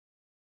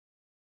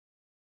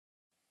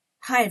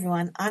Hi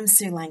everyone, I'm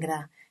Sue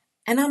Langada,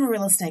 and I'm a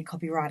real estate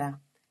copywriter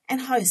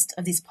and host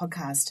of this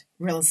podcast,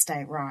 Real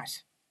Estate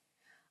Right.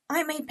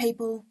 I meet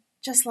people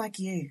just like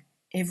you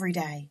every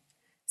day,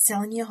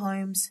 selling your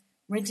homes,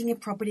 renting a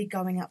property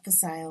going up for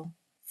sale,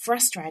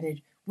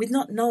 frustrated with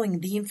not knowing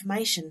the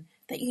information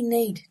that you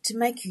need to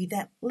make you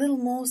that little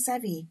more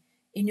savvy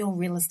in your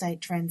real estate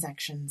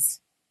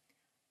transactions.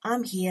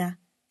 I'm here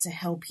to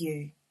help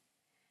you.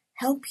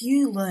 Help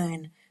you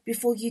learn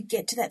before you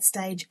get to that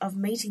stage of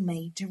meeting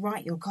me to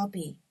write your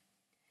copy.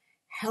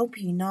 Help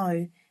you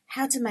know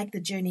how to make the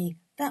journey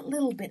that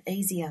little bit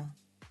easier.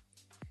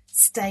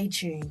 Stay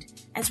tuned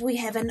as we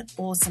have an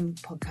awesome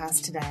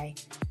podcast today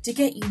to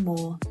get you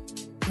more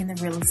in the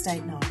real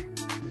estate know.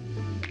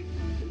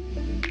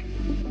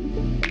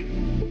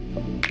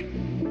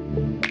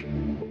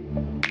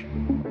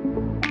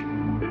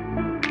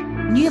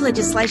 New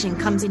legislation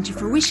comes into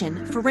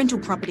fruition for rental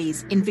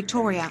properties in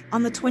Victoria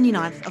on the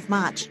 29th of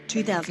March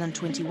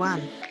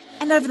 2021.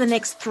 And over the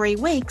next 3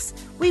 weeks,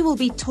 we will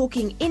be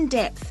talking in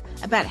depth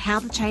about how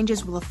the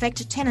changes will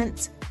affect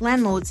tenants,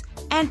 landlords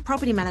and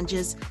property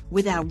managers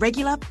with our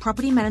regular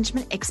property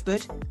management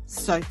expert,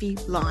 Sophie,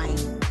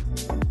 Lyon.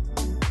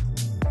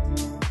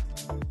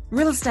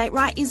 Real Estate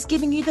Right is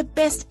giving you the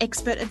best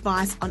expert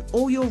advice on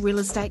all your real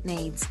estate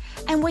needs.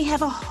 And we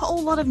have a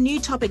whole lot of new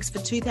topics for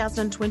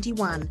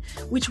 2021,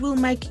 which will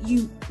make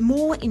you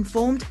more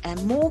informed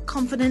and more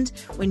confident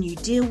when you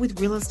deal with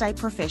real estate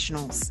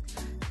professionals.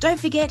 Don't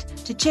forget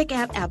to check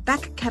out our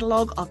back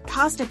catalogue of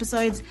past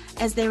episodes,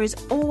 as there is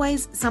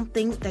always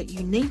something that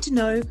you need to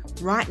know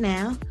right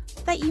now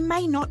that you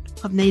may not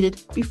have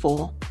needed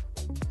before.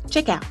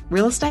 Check out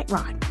Real Estate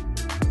Right.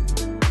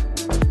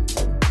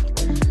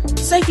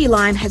 Sophie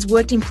Lyon has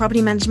worked in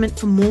property management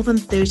for more than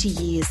 30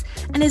 years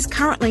and is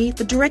currently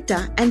the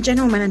Director and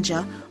General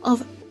Manager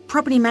of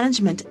Property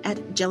Management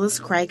at Jellis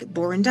Craig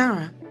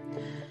Boroondara.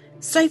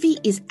 Sophie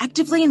is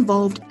actively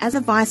involved as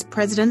a Vice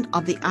President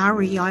of the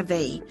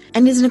REIV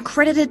and is an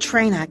accredited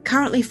trainer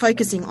currently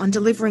focusing on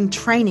delivering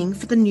training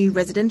for the new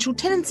Residential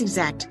Tenancies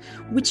Act,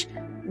 which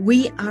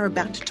we are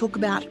about to talk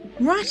about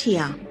right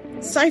here.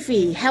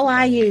 Sophie, how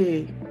are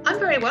you? I'm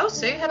very well,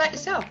 Sue. How about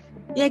yourself?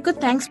 Yeah,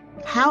 good, thanks.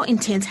 How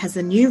intense has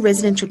the new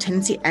Residential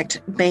Tenancy Act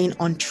been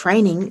on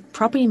training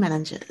property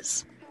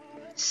managers?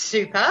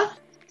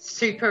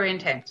 Super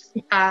intense.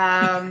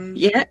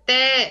 Yeah.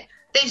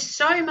 There's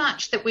so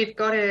much that we've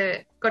got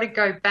to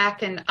go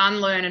back and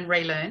unlearn and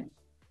relearn,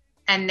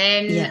 and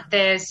then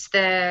there's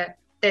the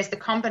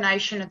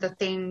combination of the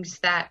things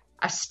that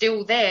are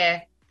still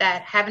there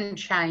that haven't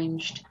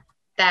changed,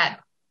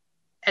 that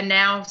are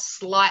now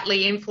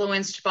slightly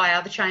influenced by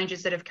other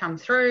changes that have come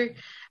through.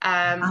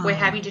 We're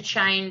having to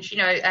change,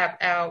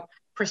 our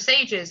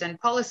procedures and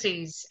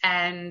policies,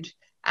 and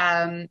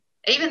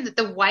even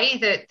the way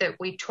that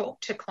we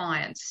talk to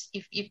clients.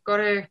 You've got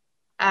to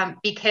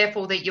be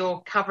careful that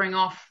you're covering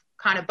off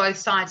kind of both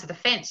sides of the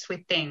fence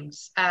with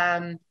things.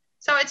 So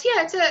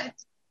it's an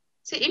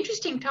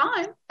interesting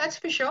time, that's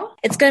for sure.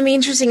 It's going to be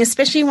interesting,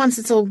 especially once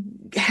it's all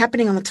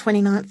happening on the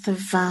 29th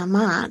of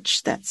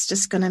March. That's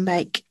just going to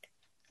make,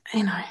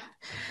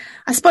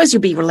 I suppose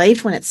you'll be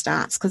relieved when it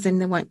starts, because then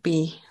there won't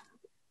be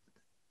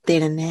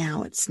then and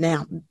now. It's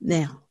now.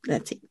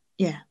 That's it.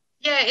 Yeah.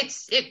 Yeah,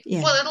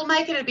 Well, it'll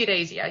make it a bit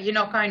easier. You're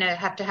not going to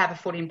have a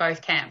foot in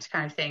both camps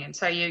kind of thing. And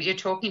so you're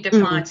talking to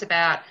clients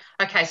about,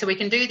 okay, so we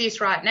can do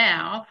this right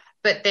now,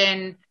 but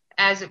then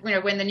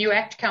when the new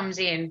act comes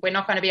in, we're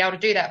not going to be able to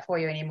do that for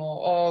you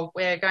anymore, or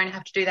we're going to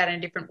have to do that in a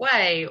different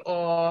way,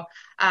 or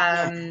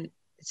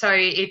so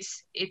it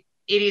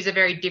is a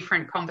very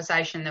different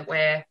conversation that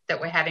we're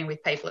having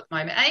with people at the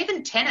moment. And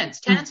even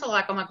tenants are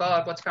like, oh my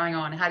God, what's going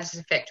on? How does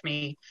this affect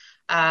me?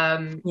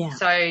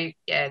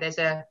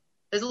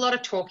 There's a lot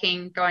of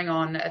talking going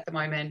on at the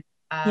moment.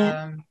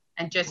 And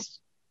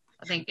just,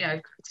 I think,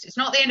 it's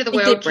not the end of the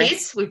world,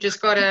 kids. We've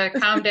just got to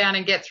calm down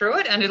and get through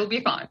it, and it'll be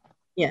fine.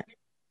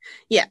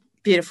 Yeah,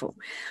 beautiful.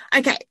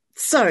 Okay,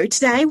 so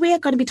today we are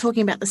going to be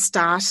talking about the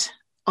start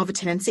of a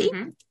tenancy.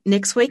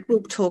 Next week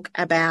we'll talk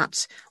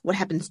about what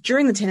happens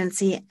during the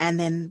tenancy, and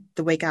then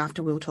the week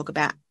after we'll talk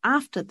about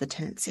after the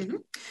tenancy.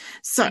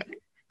 So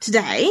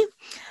today,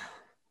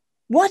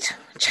 what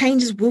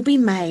changes will be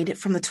made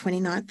from the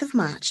 29th of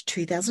March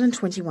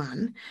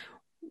 2021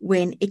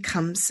 when it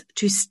comes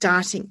to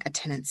starting a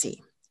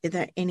tenancy? Are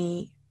there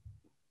any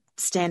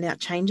standout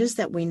changes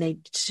that we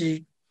need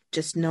to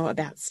just know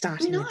about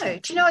starting? No.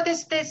 Do you know,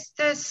 there's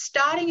the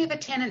starting of a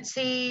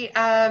tenancy,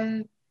 the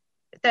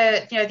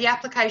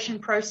application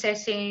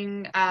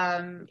processing,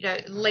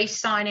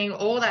 lease signing,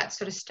 all that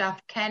sort of stuff,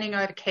 handing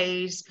over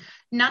keys.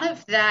 None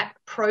of that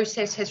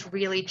process has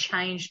really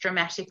changed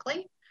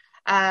dramatically.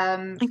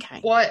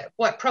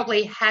 What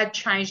probably had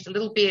changed a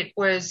little bit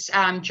was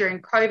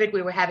during COVID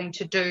we were having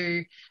to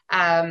do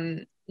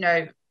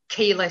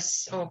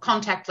keyless or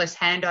contactless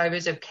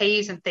handovers of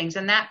keys and things,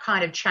 and that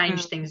kind of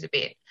changed things a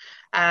bit.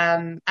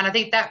 And I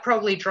think that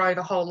probably drove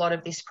a whole lot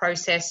of this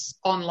process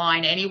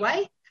online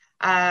anyway.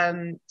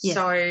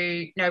 So,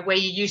 where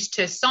you used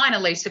to sign a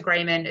lease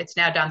agreement, it's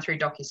now done through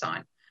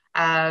DocuSign.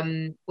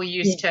 We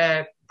used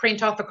to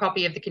print off a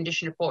copy of the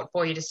condition report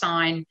for you to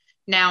sign.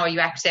 Now you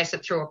access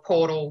it through a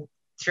portal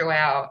through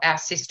our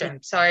system.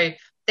 So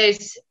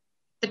the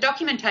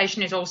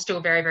documentation is all still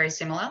very, very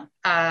similar.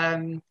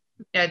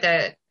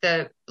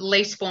 The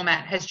lease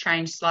format has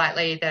changed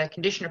slightly. The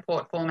condition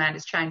report format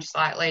has changed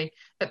slightly.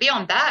 But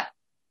beyond that,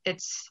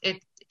 it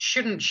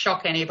shouldn't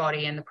shock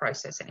anybody in the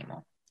process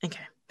anymore.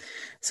 Okay.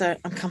 So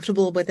I'm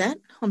comfortable with that.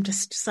 I'm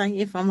just saying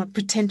if I'm a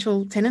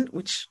potential tenant,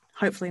 which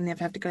hopefully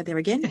never have to go there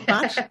again,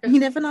 but you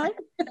never know.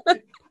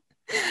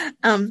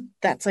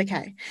 That's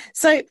okay.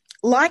 So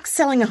like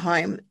selling a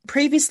home,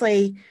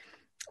 previously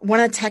one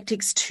of the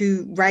tactics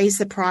to raise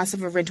the price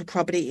of a rental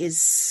property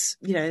is,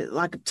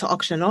 like to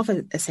auction it off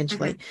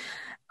essentially,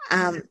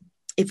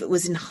 if it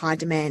was in high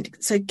demand.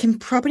 So can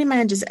property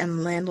managers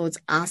and landlords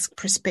ask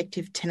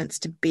prospective tenants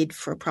to bid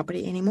for a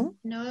property anymore?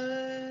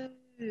 No.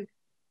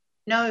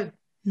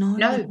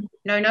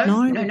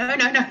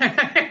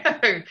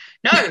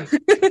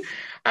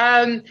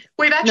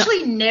 We've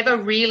actually never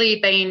really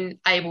been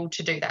able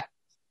to do that.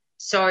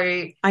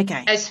 So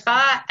as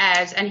far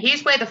as, and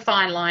here's where the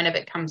fine line of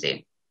it comes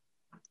in.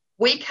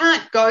 We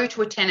can't go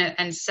to a tenant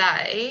and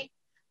say,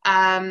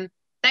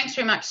 thanks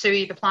very much, Sue,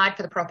 you've applied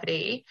for the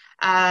property,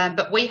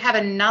 but we have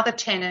another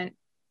tenant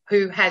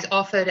who has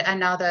offered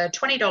another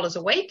 $20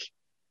 a week.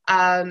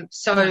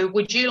 So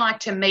would you like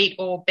to meet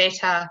or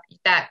better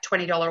that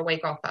 $20 a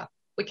week offer?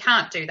 We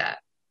can't do that.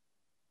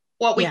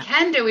 What we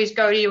can do is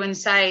go to you and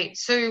say,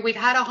 Sue, we've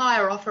had a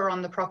higher offer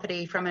on the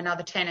property from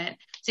another tenant.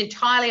 It's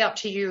entirely up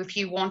to you if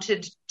you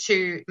wanted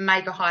to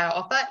make a higher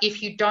offer.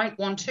 If you don't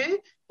want to,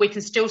 we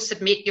can still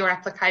submit your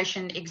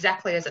application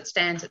exactly as it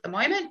stands at the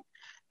moment.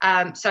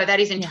 So that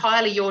is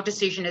entirely your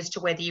decision as to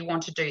whether you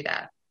want to do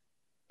that.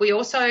 We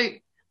also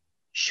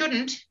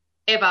shouldn't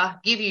ever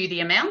give you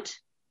the amount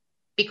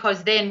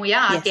because then we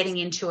are getting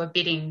into a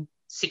bidding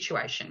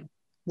situation.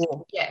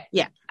 So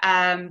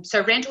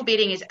rental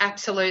bidding is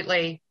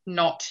absolutely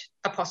not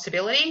a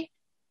possibility,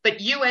 but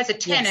you as a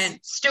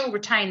tenant still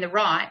retain the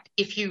right,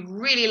 if you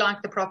really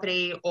like the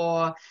property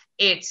or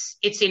it's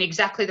in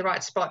exactly the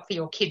right spot for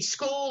your kid's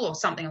school or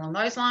something along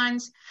those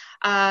lines,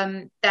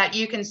 that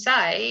you can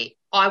say,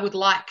 I would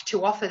like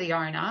to offer the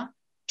owner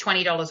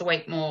 $20 a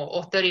week more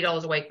or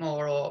 $30 a week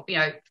more or,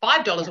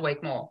 $5 a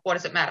week more. What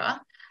does it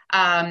matter?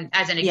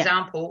 As an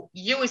example,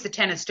 you as the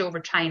tenant still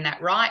retain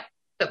that right,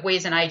 but we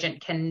as an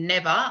agent can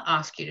never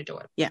ask you to do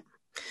it. Yeah,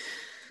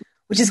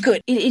 which is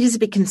good. It is a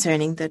bit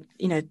concerning that,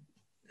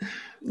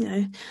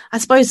 I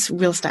suppose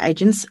real estate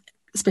agents,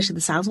 especially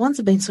the sales ones,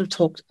 have been sort of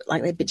talked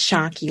like they're a bit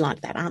sharky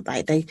like that, aren't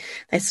they? They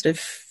sort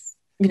of,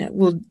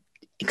 will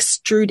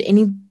extrude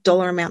any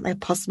dollar amount they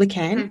possibly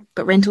can,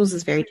 but rentals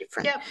is very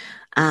different.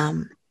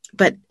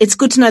 But it's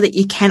good to know that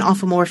you can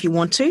offer more if you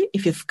want to,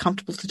 if you're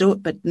comfortable to do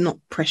it, but not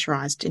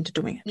pressurised into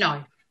doing it.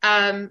 No.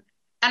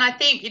 And I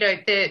think,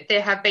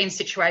 there have been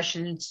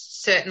situations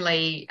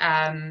certainly,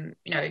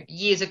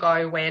 years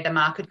ago where the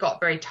market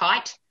got very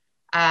tight.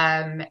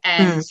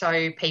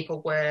 So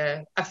people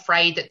were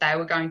afraid that they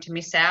were going to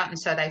miss out. And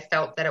so they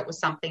felt that it was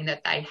something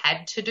that they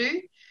had to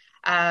do.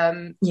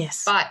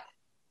 But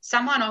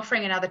someone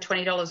offering another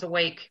 $20 a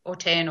week or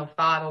 10 or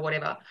 5 or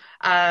whatever,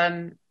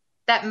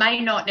 that may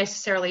not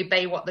necessarily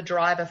be what the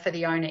driver for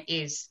the owner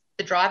is.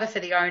 The driver for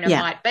the owner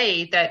might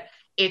be that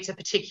it's a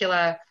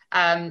particular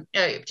type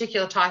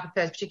of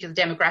person, particular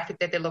demographic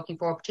that they're looking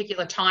for, a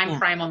particular time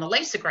frame on the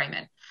lease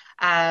agreement.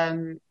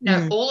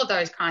 All of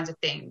those kinds of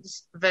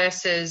things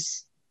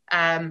versus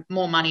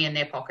more money in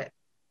their pocket.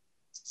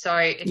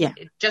 So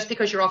just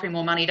because you're offering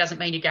more money doesn't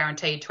mean you're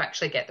guaranteed to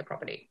actually get the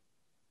property.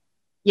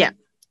 Yeah,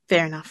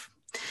 fair enough.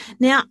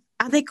 Now,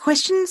 are there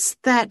questions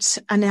that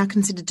are now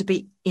considered to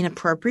be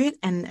inappropriate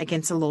and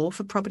against the law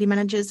for property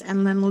managers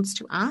and landlords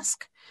to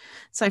ask?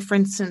 So, for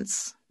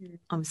instance,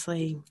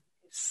 obviously,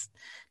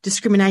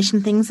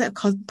 discrimination things that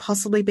could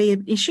possibly be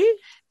an issue.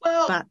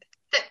 Well, but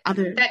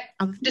other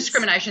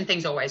discrimination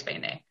thing's always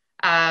been there.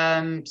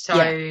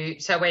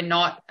 So we're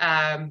not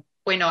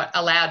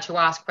allowed to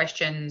ask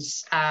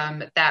questions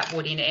that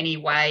would in any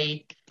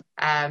way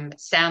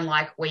sound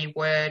like we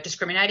were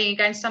discriminating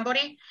against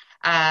somebody.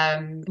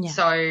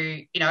 So,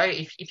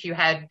 if you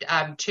had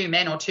 2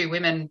 men or 2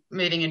 women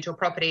moving into a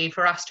property,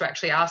 for us to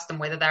actually ask them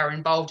whether they were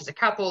involved as a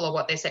couple or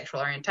what their sexual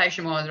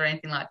orientation was or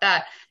anything like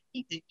that,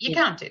 you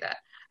can't do that.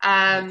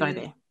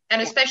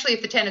 And especially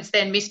if the tenants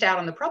then missed out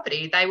on the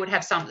property, they would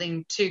have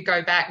something to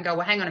go back and go,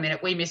 well, hang on a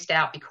minute, we missed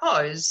out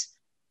because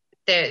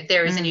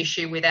there is an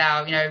issue with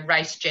our,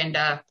 race,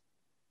 gender,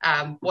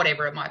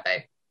 whatever it might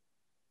be.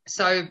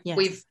 So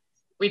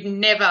we've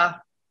never,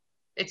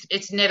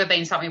 it's never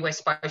been something we're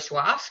supposed to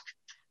ask.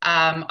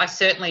 I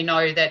certainly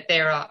know that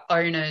there are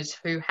owners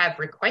who have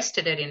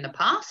requested it in the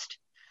past.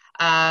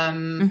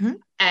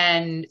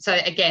 And so,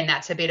 again,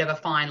 that's a bit of a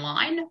fine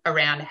line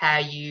around how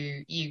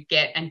you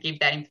get and give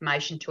that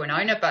information to an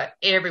owner. But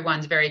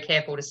everyone's very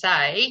careful to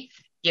say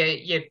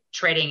you're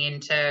treading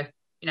into,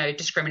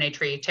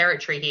 discriminatory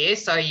territory here.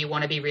 So you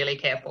want to be really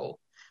careful.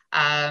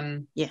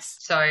 Yes.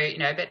 So,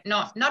 but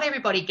not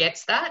everybody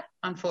gets that,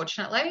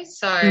 unfortunately.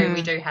 So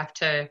we do have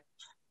to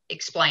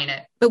explain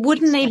it. But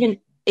wouldn't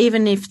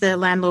even if the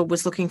landlord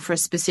was looking for a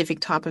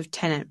specific type of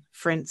tenant,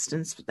 for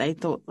instance, they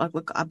thought, like,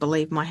 look, I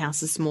believe my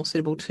house is more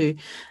suitable to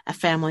a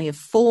family of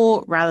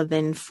 4 rather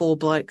than 4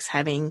 blokes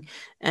having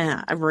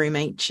a room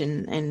each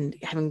and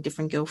having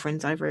different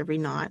girlfriends over every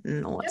night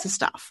and all sorts of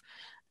stuff.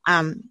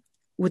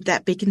 Would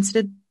that be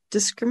considered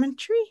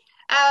discriminatory?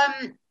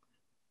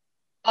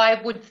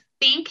 I would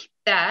think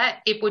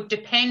that it would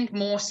depend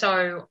more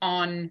so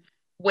on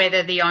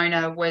whether the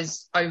owner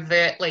was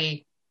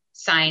overtly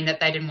saying that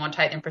they didn't want to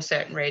take them for a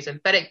certain reason.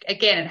 But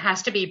it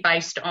has to be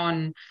based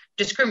on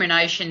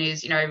discrimination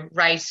is,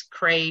 race,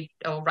 creed,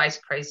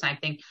 same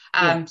thing,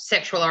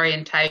 sexual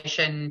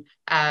orientation,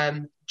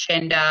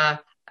 gender,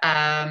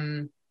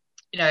 any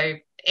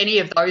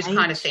of those age?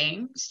 kind of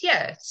things.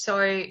 Yeah. So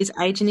is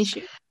age an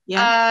issue?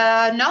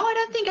 Yeah. No, I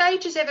don't think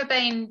age has ever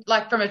been,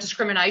 like, from a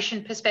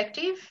discrimination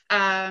perspective,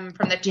 from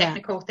the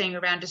technical thing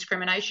around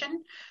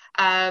discrimination.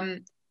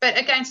 But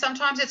again,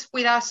 sometimes it's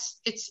with us,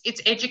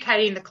 it's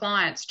educating the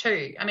clients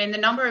too. I mean, the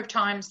number of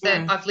times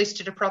that I've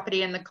listed a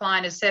property and the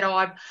client has said,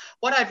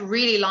 what I'd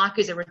really like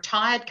is a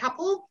retired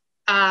couple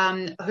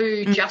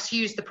who just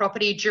use the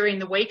property during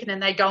the week, and then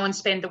they go and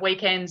spend the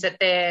weekends at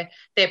their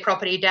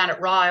property down at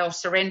Rye or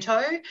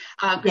Sorrento,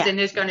 because then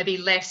there's going to be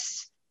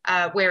less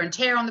wear and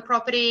tear on the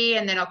property,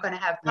 and they're not going to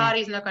have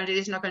parties, and they're not going to do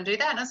this, and not going to do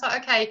that. And it's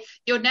like, okay,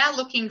 you're now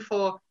looking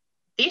for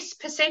this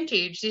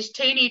percentage, this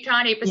teeny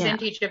tiny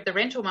percentage of the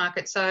rental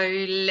market, so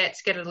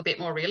let's get a little bit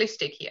more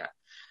realistic here.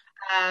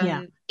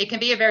 It can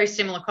be a very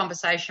similar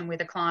conversation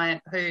with a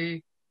client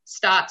who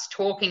starts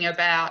talking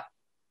about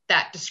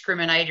that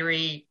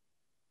discriminatory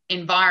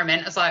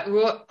environment. It's like,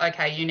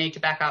 okay, you need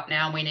to back up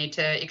now, and we need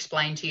to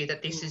explain to you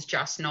that this is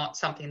just not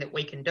something that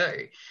we can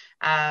do.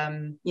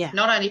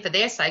 Not only for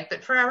their sake,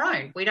 but for our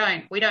own. We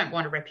don't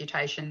want a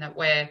reputation that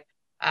we're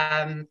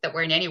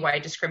in any way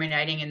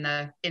discriminating in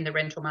the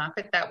rental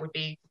market. That would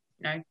be,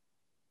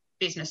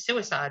 business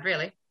suicide,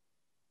 really.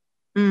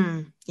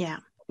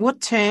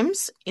 What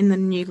terms in the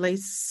new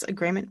lease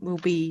agreement will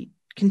be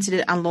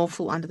considered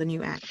unlawful under the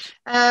new Act?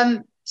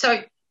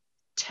 So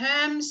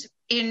terms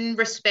in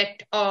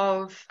respect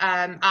of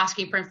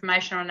asking for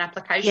information on an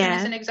application,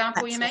 as an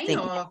example, you mean?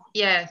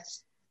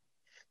 Yes.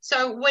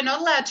 So we're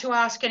not allowed to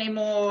ask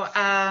anymore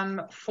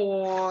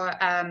for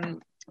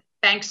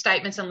bank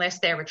statements unless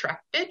they're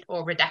retracted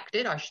or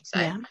redacted, I should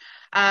say.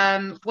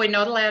 We're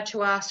not allowed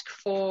to ask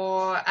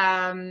for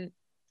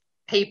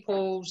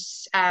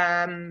people's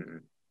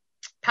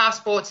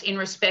passports in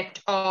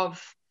respect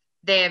of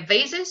their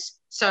visas.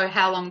 So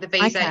how long the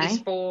visa is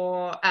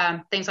for,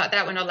 things like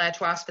that. We're not allowed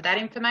to ask for that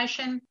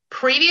information.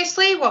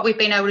 Previously, what we've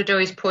been able to do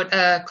is put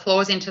a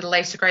clause into the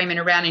lease agreement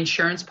around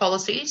insurance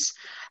policies.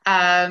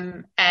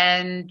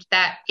 And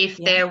that if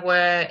there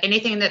were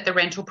anything that the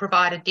rental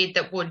provider did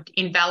that would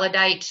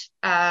invalidate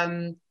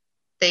the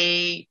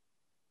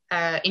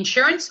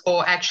insurance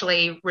or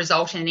actually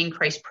result in an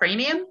increased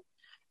premium,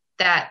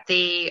 that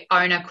the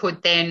owner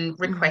could then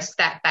request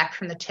that back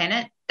from the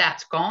tenant.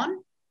 That's gone.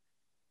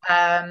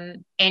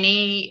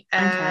 Any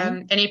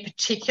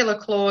particular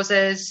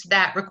clauses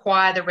that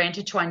require the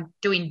renter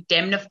to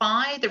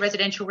indemnify the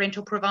residential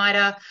rental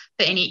provider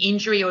for any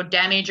injury or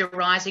damage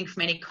arising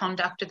from any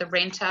conduct of the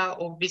renter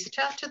or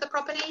visitor to the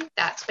property,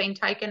 that's been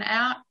taken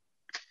out.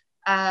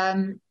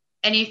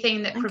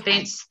 Anything that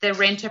prevents the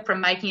renter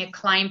from making a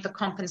claim for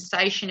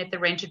compensation if the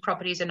rented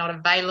properties are not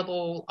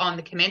available on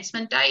the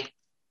commencement date.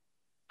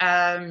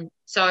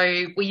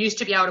 So we used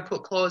to be able to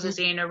put clauses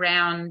in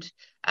around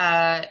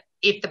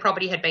if the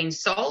property had been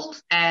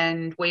sold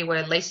and we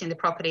were leasing the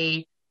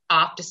property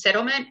after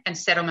settlement and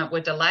settlement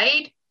were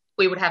delayed,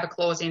 we would have a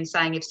clause in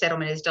saying if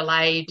settlement is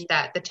delayed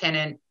that the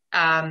tenant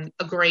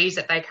agrees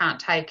that they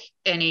can't take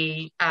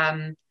any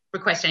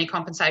request any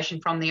compensation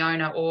from the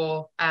owner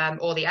or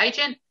the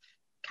agent.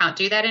 Can't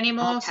do that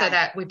anymore. So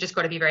that we've just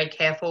got to be very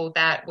careful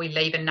that we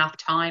leave enough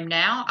time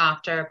now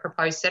after a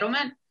proposed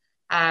settlement.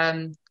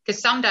 Because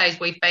some days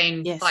we've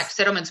been like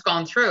settlement's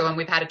gone through and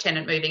we've had a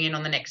tenant moving in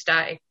on the next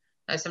day.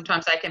 So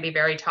sometimes they can be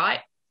very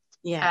tight.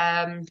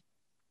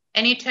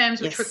 Any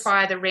terms which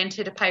require the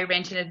renter to pay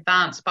rent in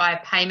advance by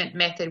a payment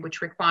method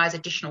which requires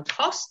additional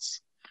costs.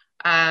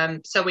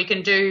 So we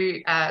can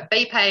do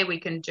BPay, we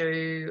can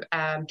do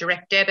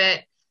direct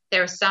debit.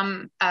 There are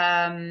some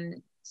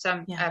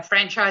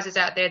franchises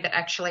out there that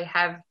actually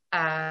have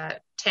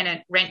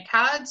tenant rent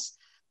cards,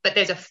 but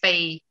there's a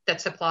fee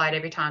that's applied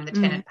every time the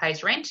tenant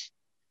pays rent.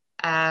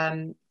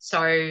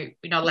 So we're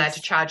not allowed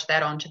to charge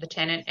that on to the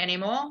tenant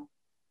anymore.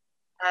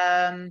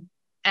 And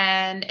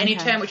any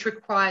term which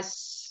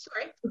requires,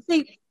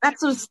 that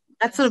sort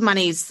of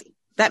money's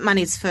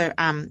for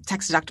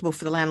tax deductible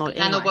for the landlord.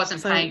 Landlord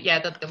wasn't paying. Yeah,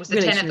 there was the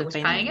really tenant that was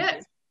paying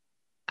it.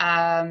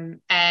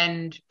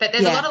 But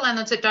there's a lot of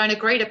landlords that don't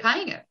agree to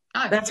paying it.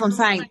 No, that's what I'm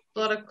saying. A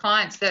lot of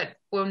clients that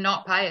will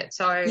not pay it.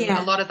 So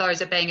a lot of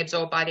those are being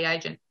absorbed by the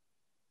agent.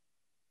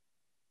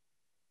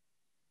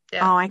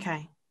 Yeah. Oh,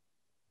 okay.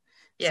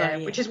 Yeah,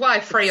 which is why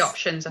free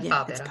options are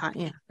far better.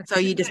 So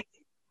you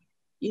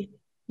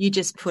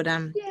just put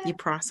your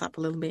price up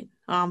a little bit.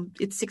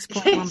 It's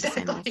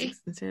 6.1%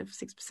 instead of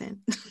 6%.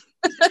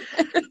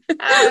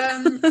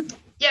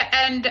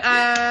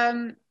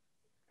 And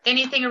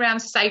anything around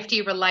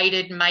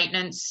safety-related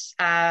maintenance,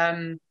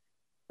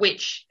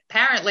 which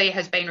apparently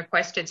has been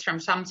requested from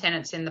some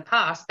tenants in the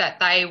past, that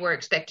they were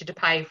expected to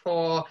pay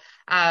for,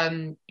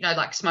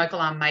 like smoke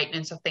alarm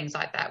maintenance or things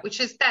like that,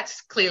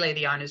 that's clearly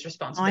the owner's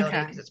responsibility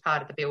because it's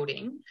part of the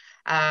building.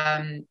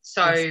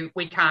 So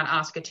we can't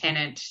ask a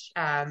tenant.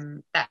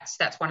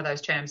 That's one of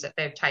those terms that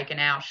they've taken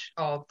out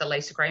of the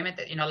lease agreement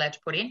that you're not allowed to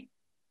put in.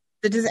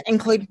 So does it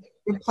include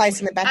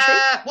replacing the battery?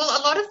 Well,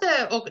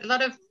 a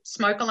lot of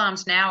smoke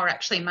alarms now are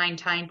actually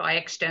maintained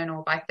by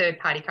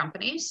third-party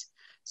companies.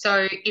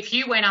 So if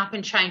you went up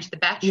and changed the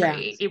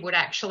battery, it would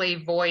actually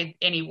void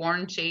any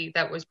warranty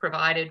that was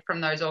provided from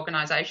those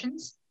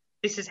organisations.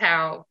 This is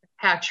how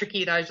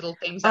tricky those little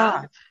things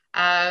are.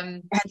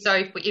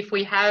 So if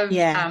we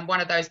have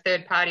one of those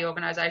third-party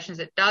organisations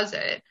that does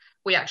it,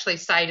 we actually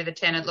say to the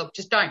tenant, look,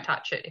 just don't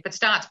touch it. If it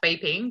starts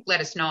beeping,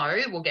 let us know.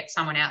 We'll get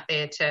someone out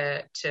there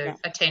to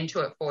attend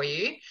to it for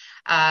you.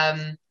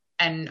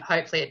 And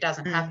hopefully it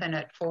doesn't happen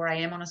at 4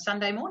 a.m. on a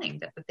Sunday morning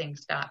that the thing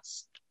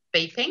starts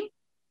beeping.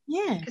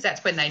 Yeah. Because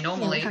that's when they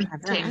normally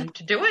tend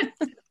to do it.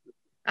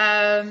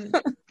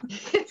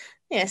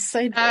 Yes. So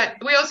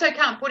we also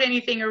can't put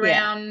anything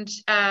around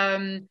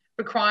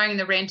requiring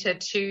the renter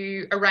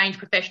to arrange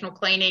professional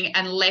cleaning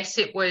unless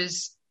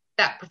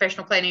that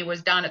professional cleaning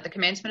was done at the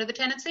commencement of the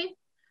tenancy.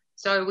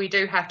 So we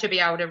do have to be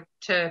able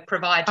to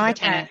provide to the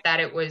tenant that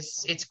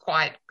it's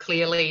quite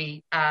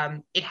clearly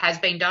it has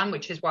been done,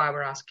 which is why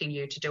we're asking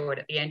you to do it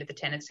at the end of the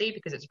tenancy,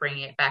 because it's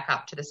bringing it back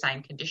up to the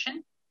same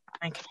condition.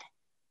 Okay.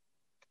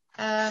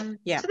 So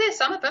there's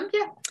some of them,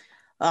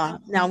 Oh,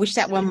 no, I wish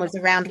that one was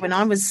around when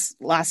I was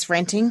last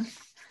renting.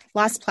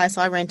 Last place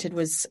I rented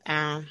was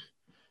I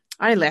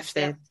left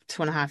there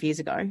 2.5 years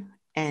ago,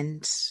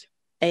 and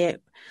I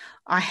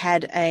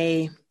had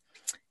a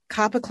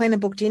carpet cleaner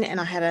booked in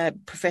and I had a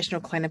professional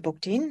cleaner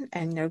booked in,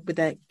 and with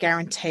a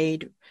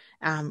guaranteed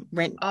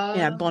rent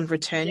bond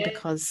return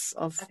because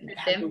of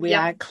how we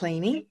are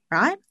cleaning,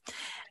 right?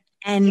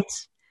 And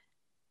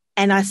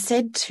I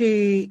said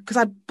because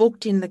I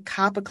booked in the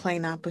carpet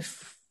cleaner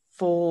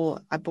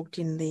before I booked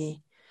in the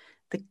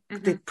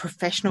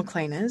professional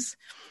cleaners.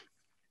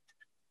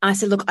 I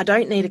said, look, I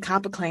don't need a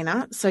carpet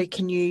cleaner, so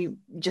can you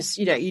just,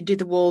 you do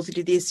the walls, you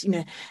do this,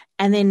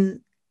 and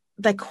then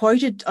they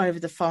quoted over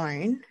the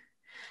phone,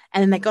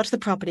 and then they got to the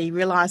property,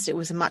 realised it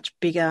was a much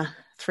bigger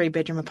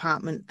 3-bedroom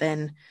apartment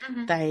than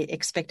they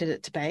expected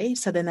it to be.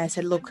 So then they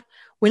said, look,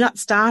 we're not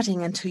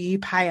starting until you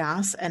pay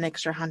us an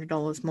extra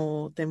 $100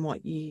 more than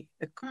what you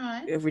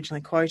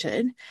originally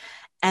quoted.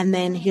 And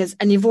then he goes,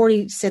 and you've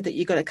already said that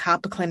you got a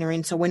carpet cleaner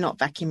in, so we're not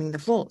vacuuming the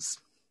floors.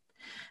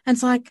 And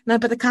it's like, no,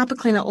 but the carpet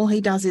cleaner, all he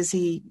does is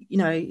he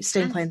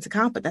steam cleans the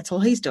carpet. That's all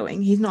he's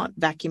doing. He's not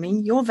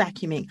vacuuming. You're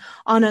vacuuming.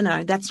 Oh,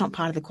 no, that's not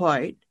part of the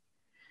quote.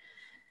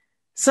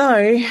 So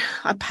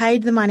I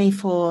paid the money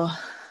for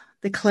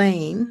the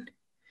clean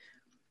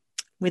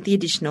with the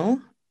additional,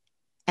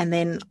 and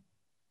then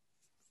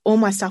all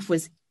my stuff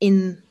was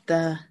in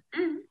the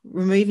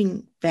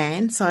removing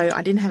van, so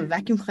I didn't have a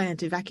vacuum cleaner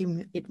to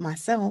vacuum it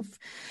myself.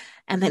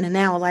 And then an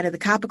hour later, the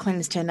carpet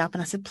cleaners turned up,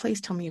 and I said,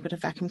 please tell me you've got a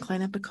vacuum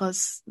cleaner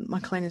because my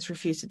cleaners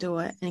refused to do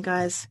it. And he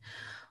goes,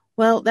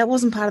 well, that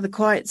wasn't part of the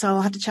quote, so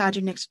I'll have to charge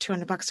you an extra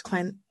 $200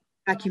 to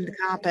vacuum the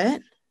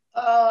carpet.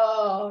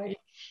 Oh,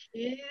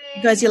 yeah.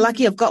 He goes, you're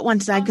lucky I've got one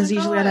today because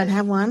usually I don't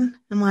have one.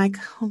 I'm like,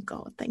 oh,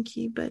 God, thank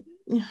you. But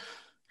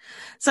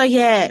so,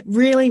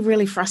 really,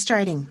 really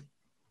frustrating.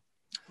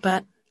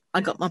 But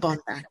I got my bond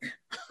back.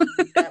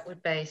 That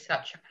would be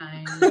such a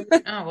pain.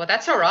 Oh, well,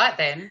 that's all right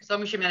then, as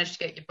long as you manage to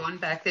get your bond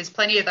back. There's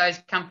plenty of those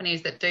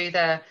companies that do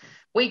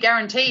we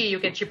guarantee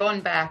you'll get your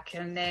bond back,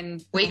 and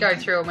then we go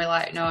through and we're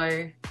like,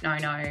 no.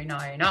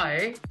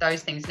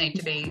 Those things need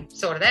to be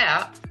sorted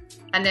out.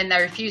 And then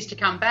they refuse to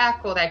come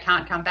back, or they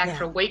can't come back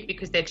for a week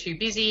because they're too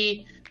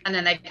busy. And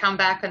then they come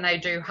back and they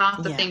do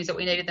half the things that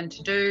we needed them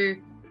to do.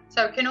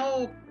 So it can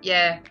all,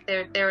 there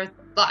are,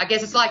 I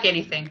guess it's like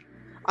anything.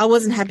 I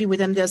wasn't happy with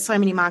them. There were so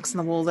many marks on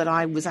the wall that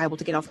I was able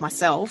to get off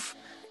myself.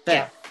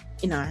 But,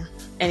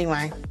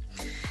 anyway,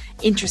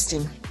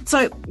 interesting.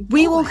 So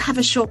we will have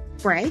a short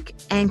break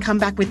and come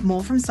back with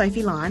more from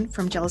Sophie Lyon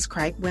from Jealous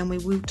Craig when we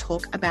will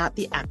talk about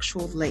the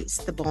actual lease,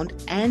 the bond,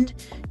 and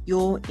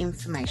your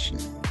information.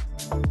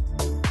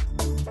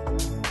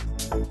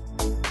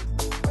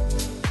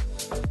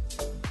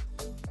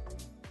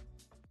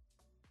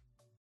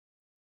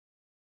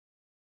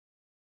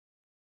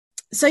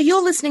 So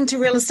you're listening to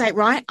Real Estate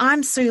Right.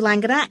 I'm Sue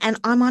Langada, and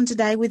I'm on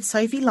today with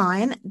Sophie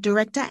Lyon,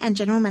 Director and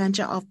General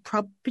Manager of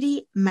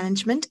Property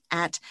Management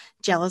at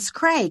Jealous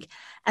Craig,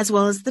 as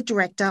well as the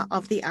Director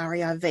of the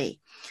REIV.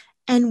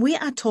 And we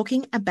are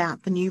talking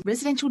about the new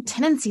Residential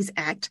Tenancies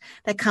Act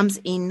that comes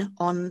in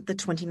on the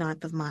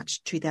 29th of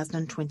March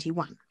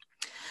 2021.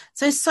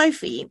 So,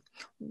 Sophie,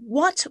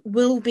 what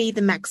will be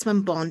the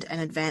maximum bond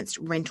and advanced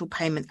rental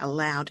payment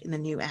allowed in the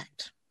new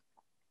Act?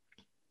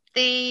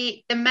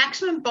 The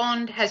maximum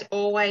bond has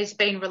always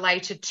been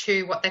related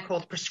to what they call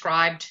the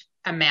prescribed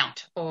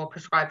amount or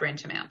prescribed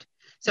rent amount.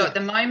 So at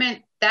the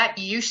moment, that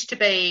used to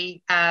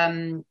be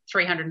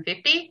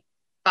 350,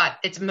 but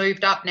it's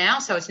moved up now,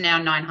 so it's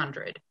now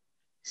 900.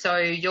 So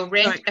your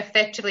rent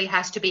effectively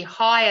has to be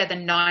higher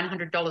than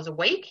 $900 a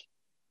week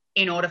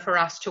in order for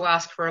us to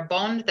ask for a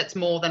bond that's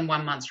more than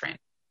 1 month's rent.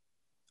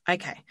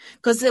 Okay,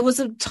 because there was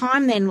a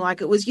time then,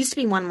 like it was used to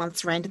be 1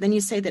 month's rent, and then you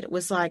see that it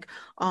was like,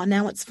 oh,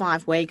 now it's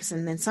 5 weeks,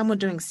 and then some were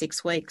doing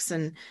 6 weeks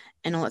and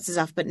all that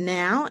stuff. But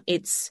now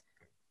it's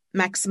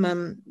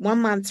maximum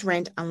 1 month's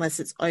rent unless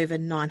it's over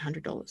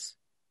 $900.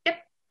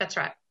 Yep, that's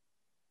right.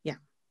 Yeah.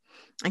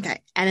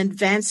 Okay, and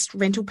advanced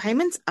rental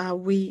payments, are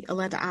we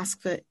allowed to ask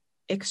for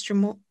extra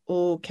more,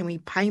 or can we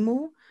pay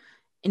more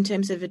in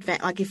terms of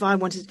advance? Like if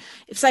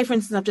say for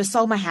instance, I've just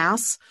sold my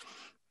house,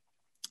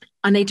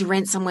 I need to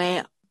rent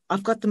somewhere,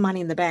 I've got the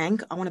money in the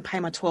bank, I want to pay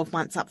my 12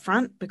 months up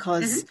front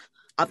because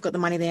I've got the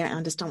money there and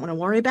I just don't want to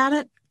worry about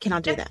it. Can I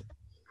do that?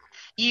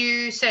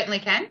 You certainly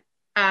can.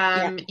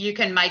 You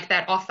can make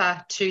that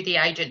offer to the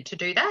agent to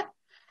do that.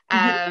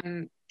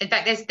 In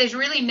fact, there's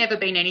really never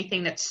been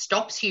anything that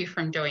stops you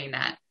from doing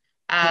that.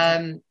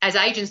 As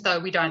agents, though,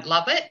 we don't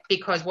love it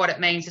because what it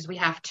means is we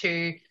have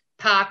to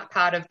park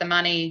part of the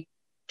money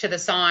to the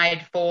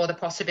side for the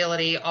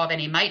possibility of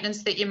any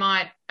maintenance that you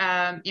might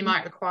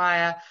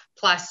require,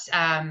 plus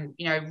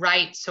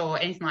rates or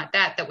anything like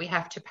that we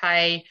have to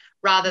pay,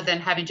 rather than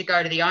having to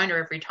go to the owner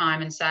every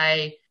time and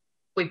say,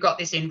 we've got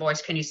this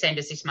invoice, can you send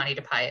us this money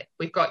to pay it?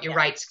 We've got your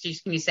rates,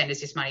 can you send us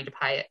this money to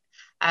pay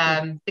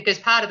it? Because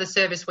part of the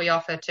service we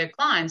offer to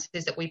clients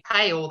is that we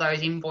pay all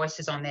those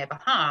invoices on their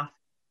behalf.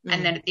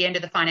 And then at the end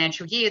of the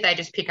financial year, they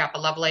just pick up a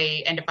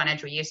lovely end of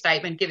financial year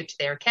statement, give it to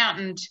their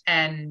accountant,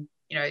 and,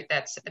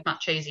 that's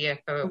much easier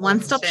for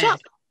one-stop shop.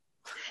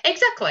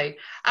 Exactly.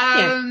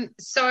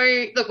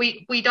 So look,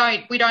 we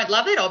don't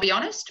love it, I'll be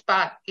honest,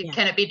 but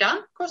can it be done?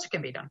 Of course it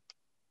can be done.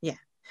 Yeah.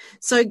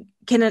 So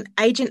can an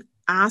agent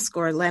ask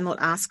or a landlord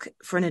ask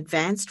for an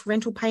advanced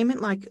rental payment?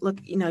 Like, look,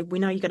 we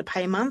know you got to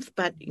pay a month,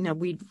 but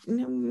we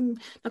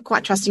not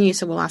quite trusting you,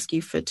 so we'll ask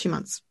you for 2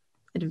 months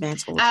in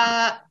advance.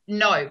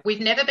 No, we've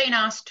never been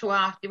asked to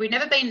ask. We've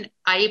never been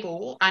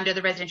able under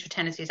the Residential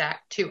Tenancies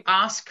Act to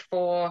ask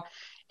for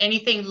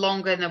anything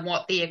longer than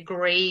what the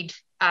agreed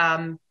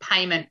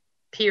payment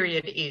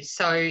period is.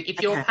 So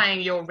if you're paying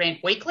your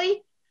rent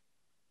weekly,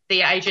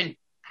 the agent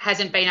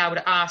hasn't been able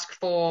to ask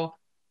for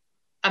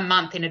a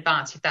month in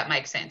advance, if that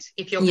makes sense.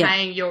 If you're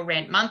paying your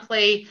rent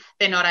monthly,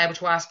 they're not able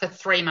to ask for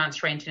 3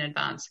 months rent in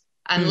advance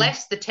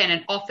unless the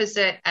tenant offers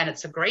it and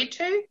it's agreed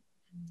to,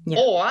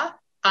 or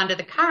under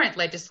the current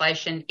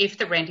legislation, if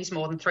the rent is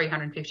more than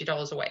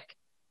 $350 a week.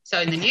 So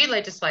in the new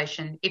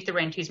legislation, if the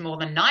rent is more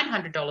than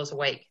 $900 a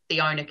week,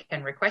 the owner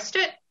can request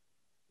it.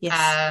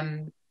 Yes.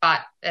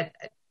 But at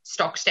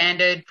stock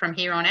standard from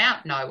here on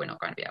out, no, we're not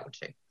going to be able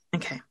to.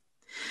 Okay.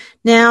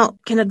 Now,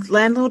 can a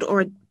landlord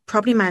or a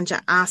property manager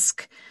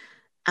ask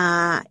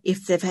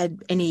if they've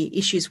had any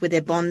issues with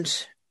their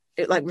bond,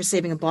 like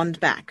receiving a bond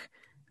back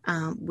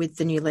with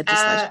the new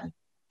legislation?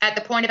 At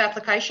the point of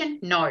application,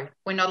 no,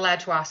 we're not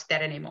allowed to ask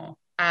that anymore.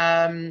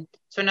 So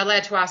we're not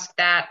allowed to ask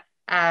that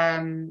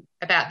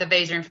about the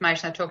visa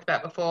information I talked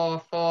about before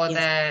for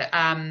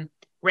the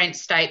rent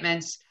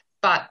statements,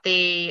 but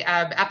the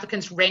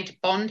applicant's rent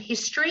bond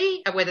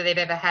history, whether they've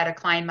ever had a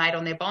claim made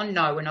on their bond,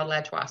 no, we're not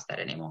allowed to ask that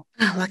anymore.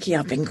 Oh, lucky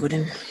I've been good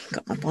and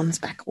got my bonds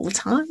back all the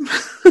time.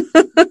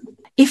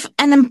 If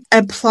an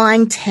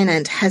applying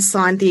tenant has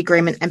signed the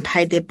agreement and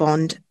paid their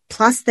bond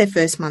plus their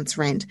first month's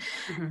rent,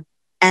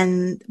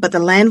 but the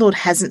landlord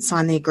hasn't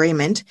signed the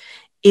agreement,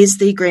 is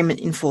the agreement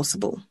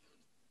enforceable?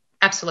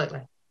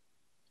 Absolutely.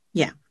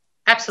 Yeah.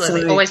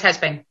 Absolutely. So, always has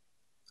been.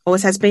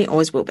 Always has been,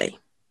 always will be.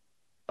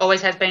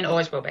 Always has been,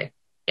 always will be.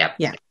 Yep.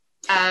 Yeah.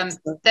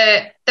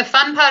 The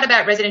fun part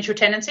about residential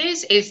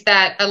tenancies is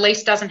that a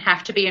lease doesn't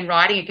have to be in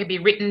writing. It can be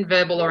written,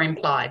 verbal or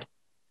implied.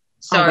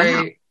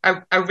 So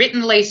a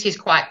written lease is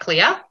quite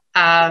clear,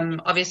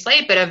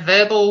 obviously, but a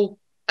verbal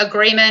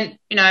agreement,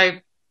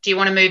 do you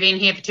want to move in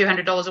here for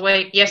 $200 a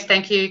week? Yes,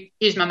 thank you.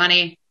 Here's my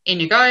money. In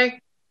you go.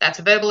 That's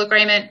a verbal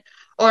agreement.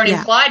 Or an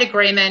implied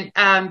agreement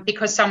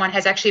because someone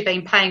has actually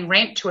been paying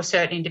rent to a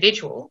certain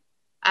individual,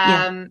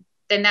 then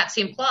that's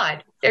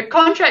implied.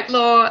 Contract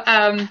law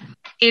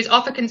is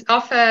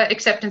offer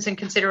acceptance and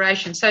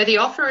consideration. So the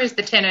offer is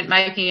the tenant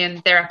making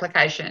in their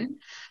application.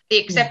 The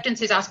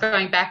acceptance is us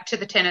going back to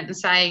the tenant and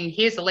saying,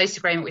 here's the lease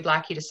agreement we'd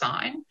like you to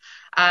sign.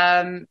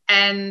 And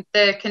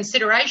the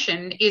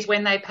consideration is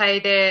when they pay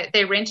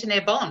their rent and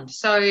their bond.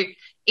 So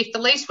if the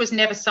lease was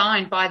never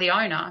signed by the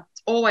owner,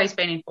 it's always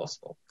been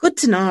enforceable. Good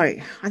to know.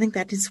 I think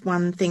that is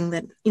one thing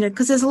that,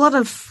 because there's a lot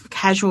of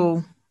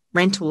casual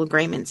rental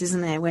agreements,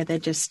 isn't there, where they're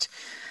just,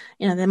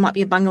 there might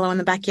be a bungalow in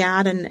the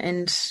backyard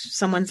and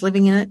someone's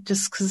living in it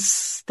just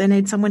because they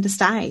need someone to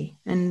stay.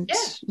 And,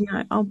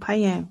 I'll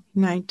pay you,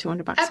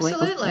 $200 a week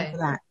for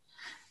that.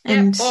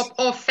 And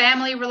or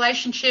family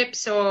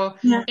relationships, or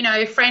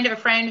a friend of a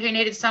friend who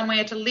needed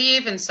somewhere to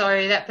live, and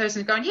so that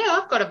person's going,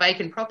 I've got a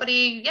vacant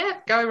property,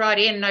 go right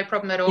in, no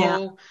problem at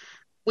all.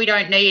 We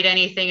don't need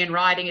anything in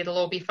writing, it'll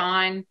all be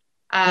fine.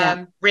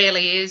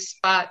 Rarely is,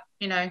 but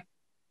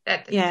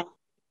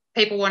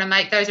people want to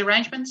make those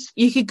arrangements.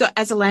 You could go,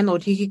 as a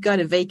landlord, you could go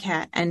to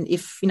VCAT, and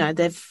if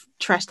they've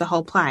trashed the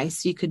whole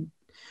place,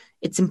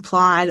 it's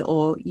implied,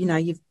 or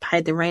you've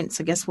paid the rent,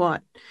 so guess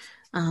what,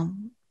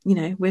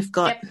 we've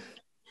got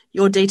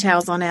your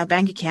details on our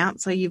bank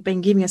account, so you've been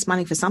giving us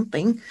money for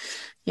something.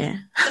 The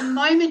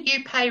moment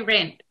you pay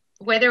rent,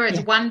 whether it's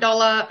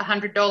 $1,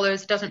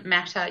 $100, doesn't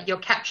matter, you're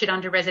captured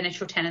under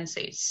residential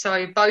tenancies.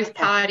 So both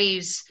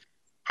parties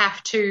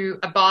have to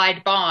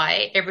abide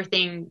by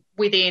everything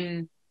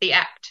within the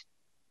Act.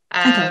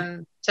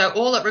 So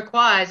all it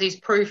requires is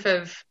proof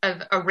of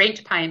a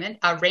rent payment,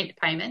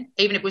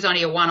 even if it was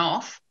only a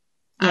one-off,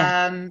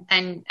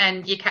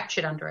 and you're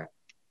captured under it.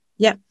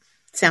 Yep,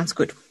 sounds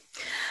good.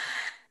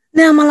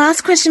 Now, my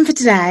last question for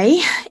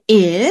today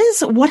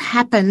is, what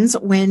happens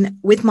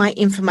with my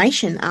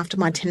information after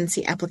my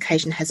tenancy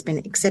application has been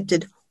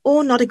accepted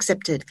or not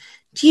accepted?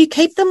 Do you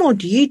keep them or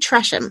do you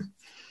trash them?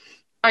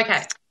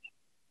 Okay.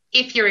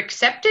 If you're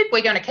accepted,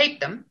 we're going to keep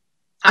them.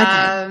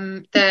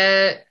 Okay.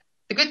 The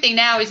good thing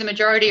now is the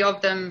majority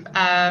of them,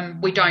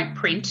 we don't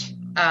print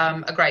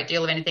a great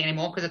deal of anything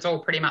anymore because it's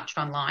all pretty much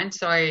online.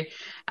 So,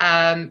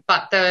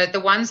 but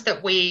the ones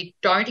that we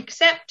don't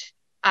accept,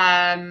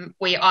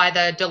 we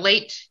either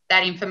delete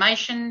that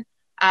information,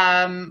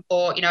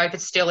 or if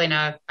it's still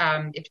if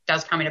it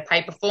does come in a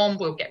paper form,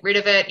 we'll get rid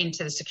of it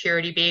into the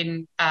security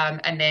bin,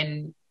 and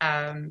then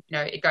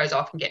it goes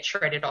off and gets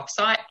shredded off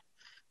site.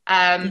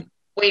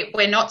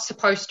 We're not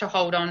supposed to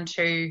hold on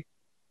to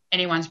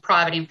anyone's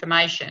private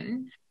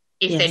information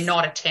if they're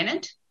not a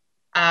tenant,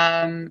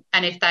 and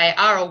if they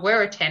are or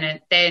were a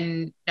tenant,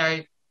 then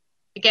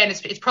again,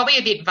 it's probably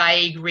a bit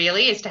vague,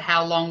 really, as to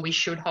how long we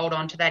should hold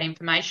on to that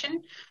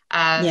information.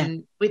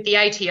 With the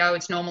ATO,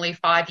 it's normally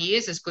 5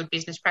 years as good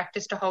business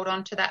practice to hold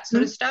on to that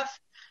sort of stuff.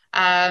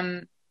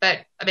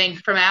 But, I mean,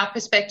 from our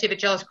perspective at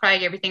Jellis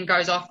Craig, everything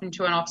goes off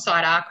into an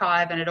offsite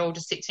archive, and it all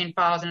just sits in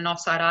files in an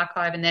offsite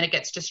archive, and then it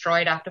gets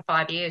destroyed after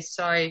 5 years.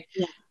 So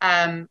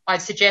I'd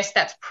suggest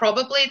that's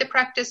probably the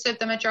practice of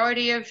the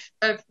majority of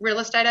real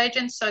estate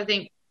agents. I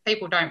think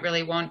people don't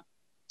really want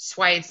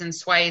swathes and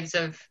swathes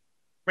of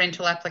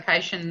rental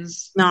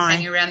applications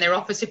hanging around their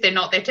office if they're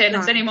not their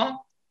tenants anymore.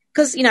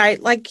 Because,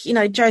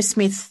 Joe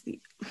Smith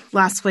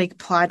last week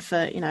applied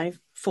for,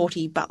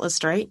 40 Butler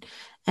Street,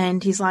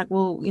 and he's like,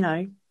 well,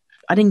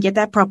 I didn't get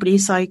that property,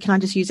 so can I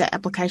just use that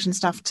application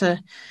stuff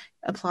to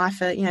apply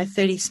for,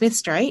 30 Smith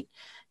Street?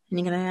 And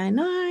you're going to go,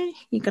 no,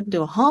 you've got to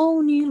do a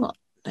whole new lot,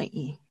 don't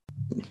you?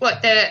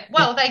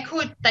 They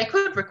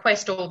could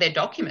request all their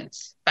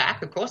documents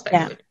back. Of course they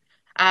could.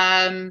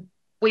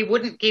 We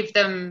wouldn't give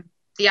them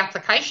the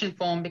application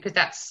form because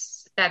that's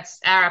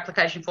our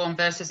application form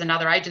versus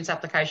another agent's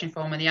application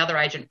form, and the other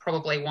agent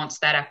probably wants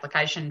that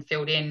application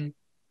filled in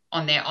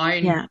on their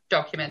own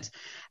documents,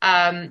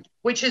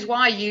 which is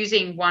why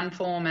using one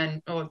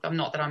form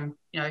not that I'm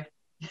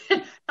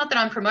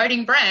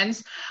promoting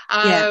brands,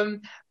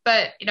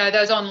 but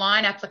those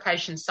online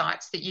application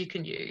sites that you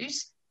can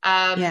use,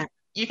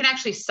 you can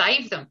actually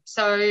save them,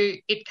 so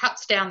it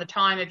cuts down the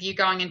time of you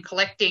going and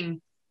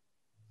collecting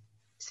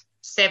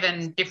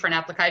 7 different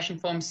application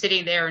forms,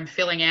 sitting there and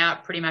filling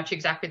out pretty much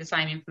exactly the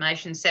same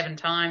information 7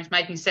 times,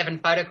 making 7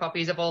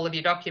 photocopies of all of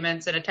your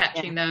documents and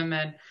attaching them,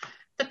 and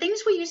the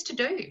things we used to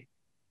do.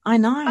 I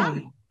know.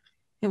 Fun.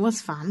 It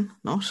was fun,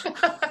 not.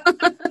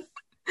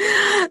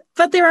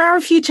 But there are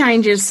a few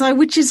changes,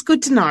 which is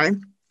good to know.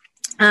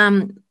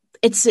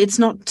 It's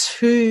not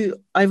too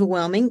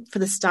overwhelming for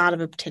the start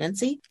of a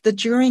tenancy. The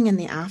during and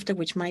the after,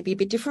 which may be a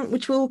bit different,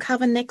 which we'll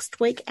cover next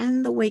week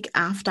and the week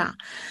after.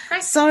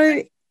 Great.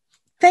 So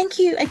thank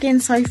you again,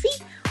 Sophie.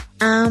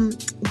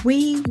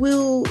 We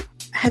will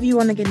have you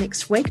on again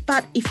next week,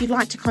 but if you'd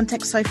like to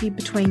contact Sophie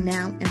between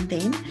now and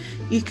then,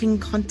 you can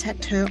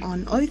contact her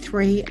on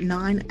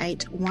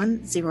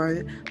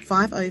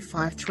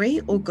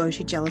 0398105053 or go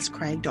to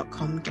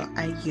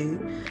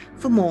jelliscraig.com.au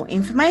for more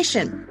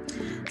information.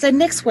 So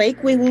next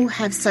week we will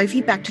have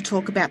Sophie back to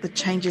talk about the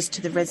changes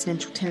to the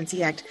Residential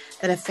Tenancy Act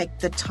that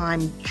affect the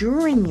time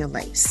during your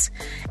lease.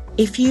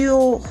 If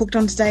you're hooked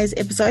on today's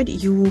episode,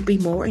 you will be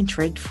more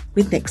intrigued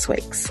with next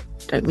week's.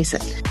 Don't miss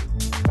it.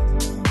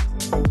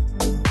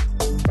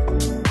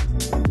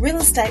 Real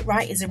Estate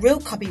Right is a Real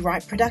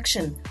Copyright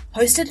production,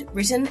 hosted,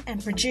 written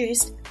and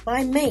produced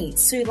by me,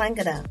 Sue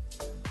Langada.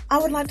 I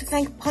would like to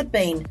thank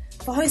Podbean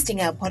for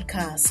hosting our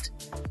podcast,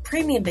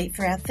 Premium Beat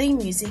for our theme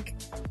music,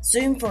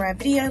 Zoom for our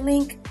video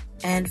link,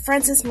 and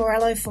Francis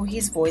Morello for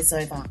his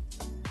voiceover.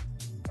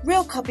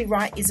 Real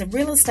Copyright is a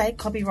real estate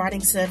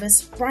copywriting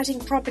service writing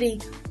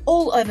property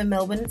all over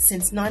Melbourne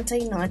since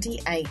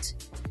 1998.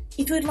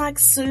 If you would like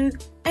Sue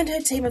and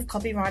her team of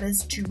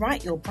copywriters to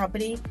write your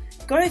property,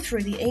 go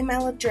through the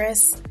email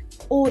address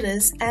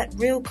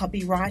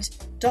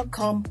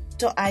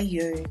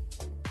orders@realcopyright.com.au.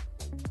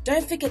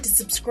 Don't forget to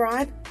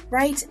subscribe,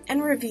 Rate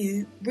and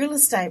review Real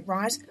Estate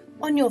Right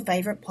on your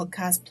favourite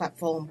podcast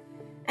platform.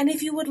 And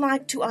if you would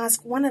like to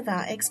ask one of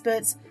our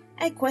experts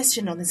a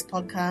question on this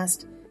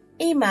podcast,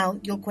 email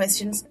your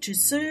questions to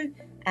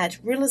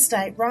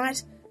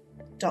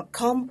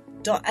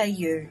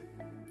sue@realestateright.com.au.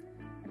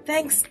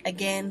 Thanks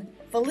again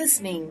for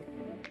listening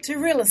to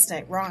Real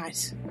Estate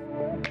Right.